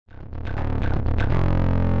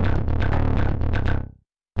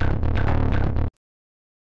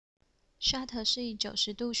Shutter 是以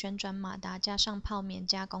90度旋转马达加上泡棉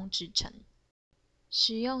加工制成，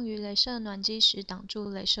使用于雷射暖机时挡住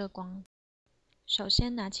雷射光。首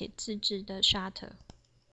先拿起自制的 Shutter，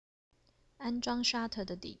 安装 Shutter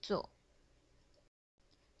的底座，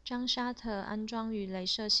将 Shutter 安装于雷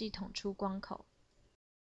射系统出光口，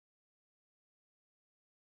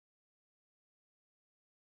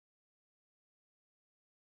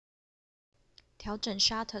调整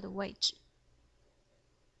Shutter 的位置。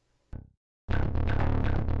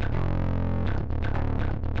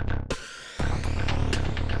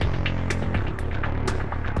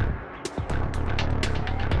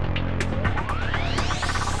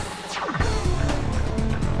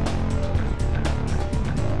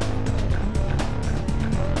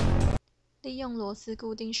利用螺丝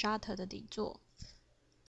固定 Shutter 的底座。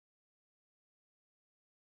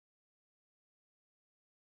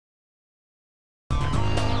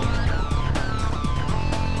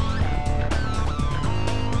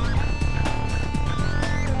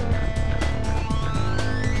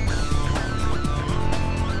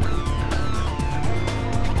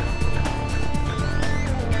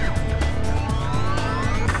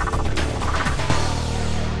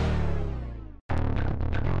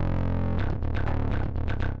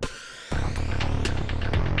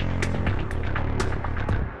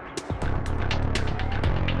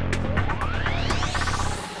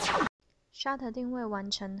Shutter 定位完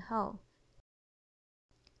成后，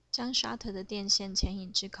将 Shutter 的电线牵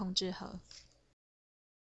引至控制盒。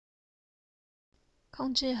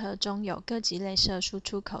控制盒中有各级雷射输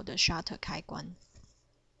出口的 Shutter 开关。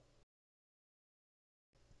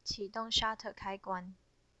启动 Shutter 开关，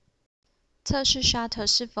测试 Shutter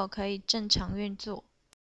是否可以正常运作。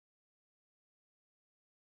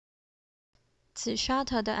此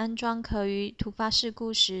Shutter 的安装可于突发事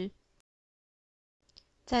故时，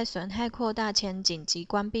在损害扩大前紧急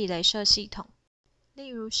关闭雷射系统，例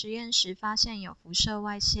如实验时发现有辐射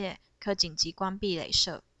外泄，可紧急关闭雷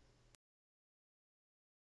射。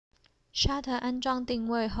Shutter 安装定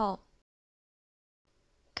位后，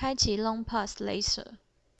开启 Long Pulse Laser，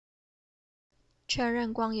 确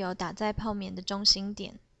认光油打在泡棉的中心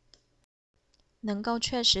点，能够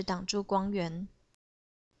确实挡住光源，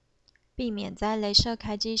避免在雷射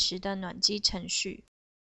开机时的暖机程序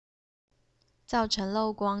造成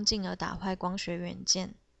漏光，进而打坏光学元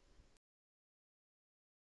件。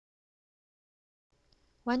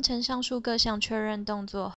完成上述各项确认动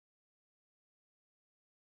作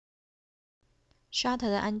 ，Shutter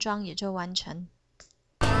的安装也就完成。